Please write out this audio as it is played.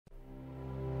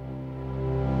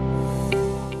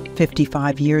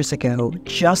55 years ago,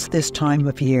 just this time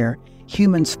of year,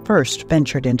 humans first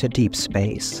ventured into deep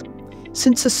space.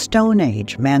 Since the Stone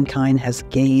Age, mankind has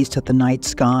gazed at the night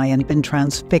sky and been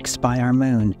transfixed by our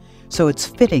moon, so it's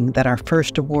fitting that our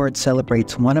first award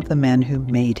celebrates one of the men who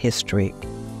made history.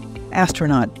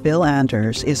 Astronaut Bill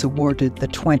Anders is awarded the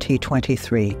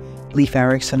 2023 Leif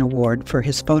Erikson Award for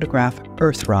his photograph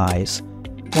Earthrise,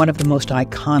 one of the most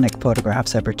iconic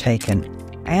photographs ever taken,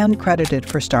 and credited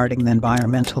for starting the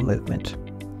environmental movement.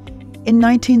 In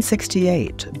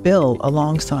 1968, Bill,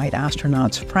 alongside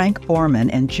astronauts Frank Borman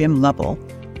and Jim Lovell,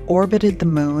 orbited the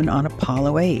moon on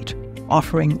Apollo 8,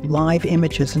 offering live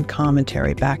images and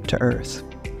commentary back to Earth.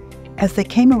 As they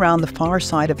came around the far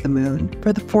side of the moon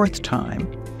for the fourth time,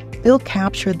 Bill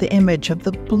captured the image of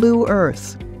the blue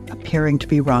Earth appearing to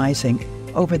be rising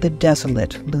over the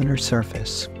desolate lunar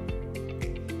surface.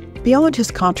 Beyond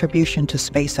his contribution to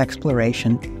space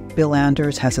exploration, Bill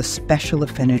Anders has a special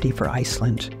affinity for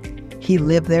Iceland. He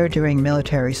lived there during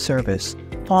military service,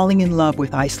 falling in love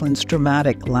with Iceland's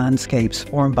dramatic landscapes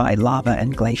formed by lava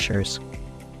and glaciers.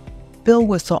 Bill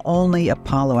was the only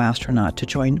Apollo astronaut to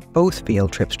join both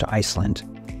field trips to Iceland,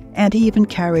 and he even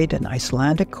carried an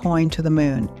Icelandic coin to the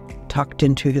moon, tucked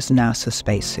into his NASA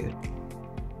spacesuit.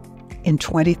 In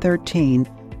 2013,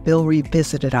 Bill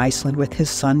revisited Iceland with his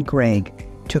son Greg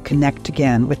to connect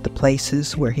again with the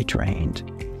places where he trained.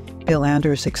 Bill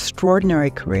Anders' extraordinary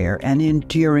career and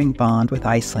enduring bond with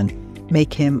Iceland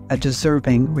make him a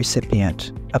deserving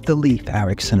recipient of the Leif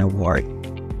Erikson Award.